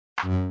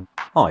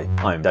Hi,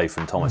 I'm Dave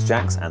from Thomas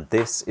Jacks, and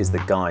this is the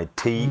Guide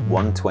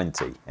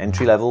T120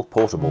 entry-level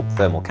portable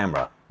thermal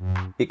camera.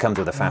 It comes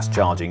with a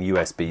fast-charging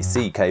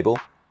USB-C cable,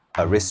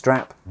 a wrist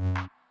strap,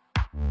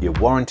 your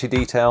warranty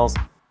details,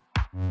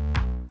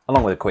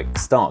 along with a quick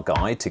start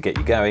guide to get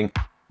you going,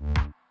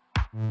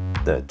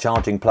 the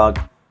charging plug,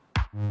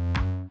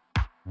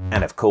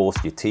 and of course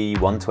your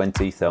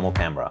T120 thermal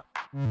camera.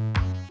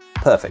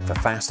 Perfect for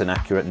fast and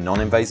accurate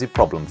non-invasive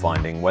problem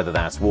finding, whether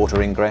that's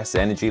water ingress,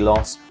 energy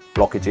loss,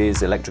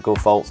 blockages, electrical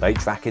faults,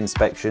 HVAC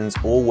inspections,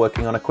 or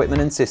working on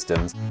equipment and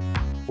systems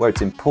where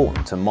it's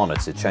important to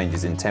monitor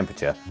changes in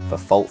temperature for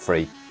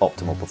fault-free,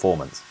 optimal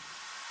performance.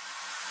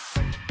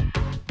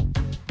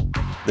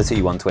 The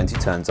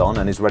T120 turns on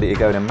and is ready to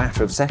go in a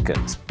matter of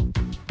seconds.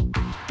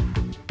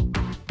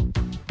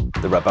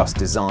 The robust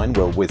design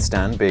will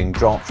withstand being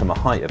dropped from a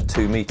height of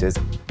 2 meters,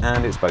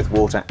 and it's both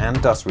water and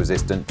dust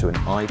resistant to an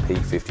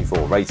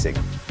IP54 rating.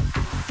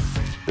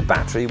 The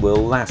battery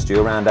will last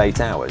you around 8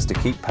 hours to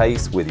keep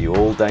pace with you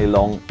all day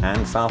long,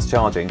 and fast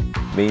charging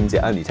means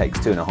it only takes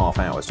 2.5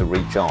 hours to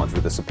recharge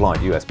with a supplied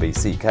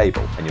USB-C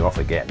cable and you're off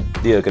again.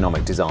 The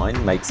ergonomic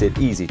design makes it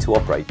easy to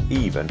operate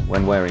even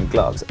when wearing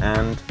gloves,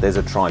 and there's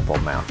a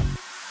tripod mount.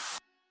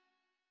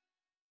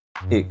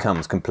 It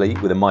comes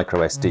complete with a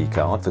micro SD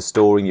card for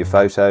storing your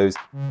photos,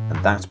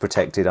 and that's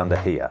protected under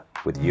here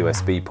with a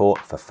USB port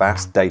for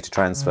fast data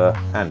transfer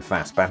and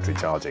fast battery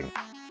charging.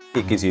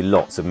 It gives you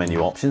lots of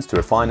menu options to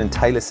refine and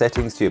tailor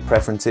settings to your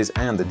preferences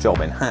and the job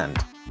in hand,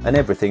 and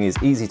everything is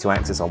easy to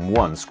access on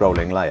one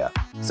scrolling layer.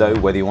 So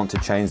whether you want to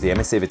change the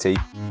emissivity,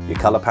 your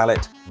colour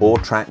palette, or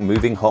track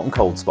moving hot and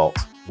cold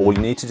spots, all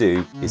you need to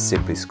do is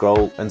simply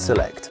scroll and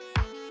select.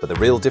 But the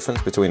real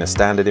difference between a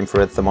standard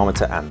infrared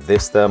thermometer and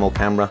this thermal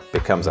camera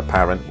becomes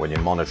apparent when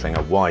you're monitoring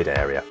a wide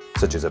area,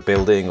 such as a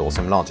building or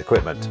some large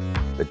equipment.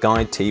 The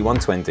Guide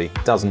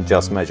T120 doesn't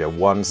just measure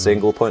one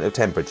single point of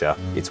temperature.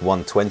 Its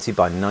 120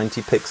 by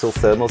 90 pixel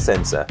thermal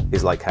sensor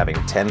is like having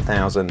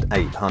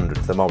 10,800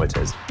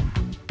 thermometers.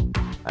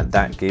 And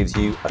that gives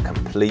you a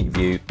complete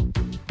view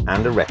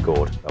and a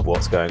record of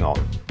what's going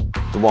on.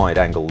 The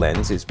wide-angle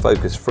lens is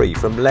focus-free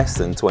from less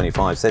than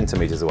 25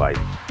 centimeters away,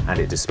 and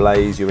it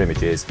displays your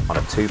images on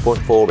a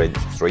 2.4-inch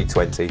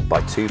 320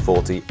 by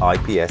 240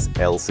 IPS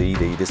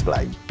LCD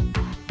display.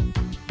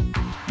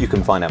 You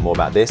can find out more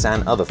about this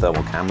and other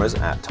thermal cameras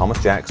at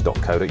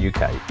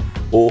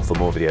thomasjacks.co.uk, or for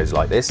more videos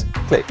like this,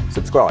 click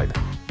subscribe.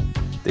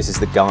 This is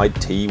the Guide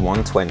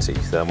T120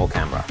 thermal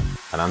camera,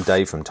 and I'm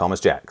Dave from Thomas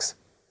Jacks.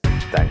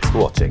 Thanks for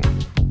watching.